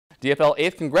DFL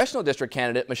 8th Congressional District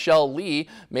candidate Michelle Lee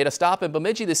made a stop in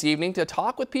Bemidji this evening to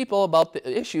talk with people about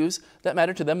the issues that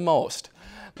matter to them most.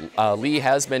 Lee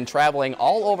has been traveling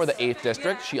all over the 8th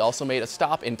District. She also made a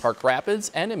stop in Park Rapids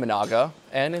and in Monaga,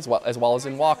 and as well as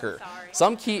in Walker.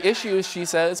 Some key issues, she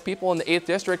says, people in the 8th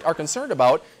District are concerned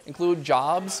about include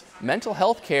jobs, mental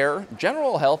health care,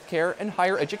 general health care, and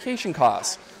higher education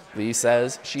costs. Lee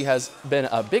says she has been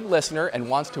a big listener and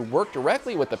wants to work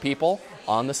directly with the people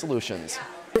on the solutions.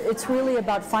 It's really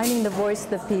about finding the voice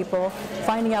of the people,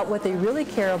 finding out what they really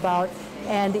care about,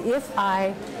 and if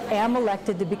I am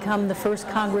elected to become the first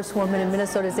Congresswoman in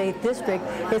Minnesota's 8th District,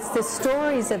 it's the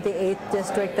stories of the 8th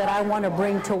District that I want to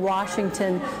bring to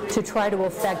Washington to try to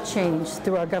affect change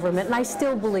through our government. And I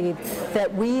still believe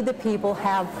that we, the people,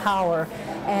 have power,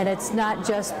 and it's not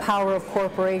just power of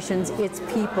corporations, it's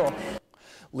people.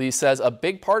 Lee says a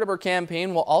big part of her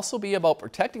campaign will also be about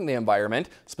protecting the environment,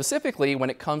 specifically when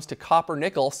it comes to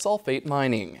copper-nickel sulfate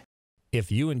mining.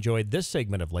 If you enjoyed this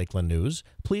segment of Lakeland News,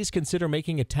 please consider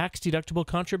making a tax-deductible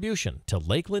contribution to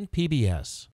Lakeland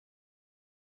PBS.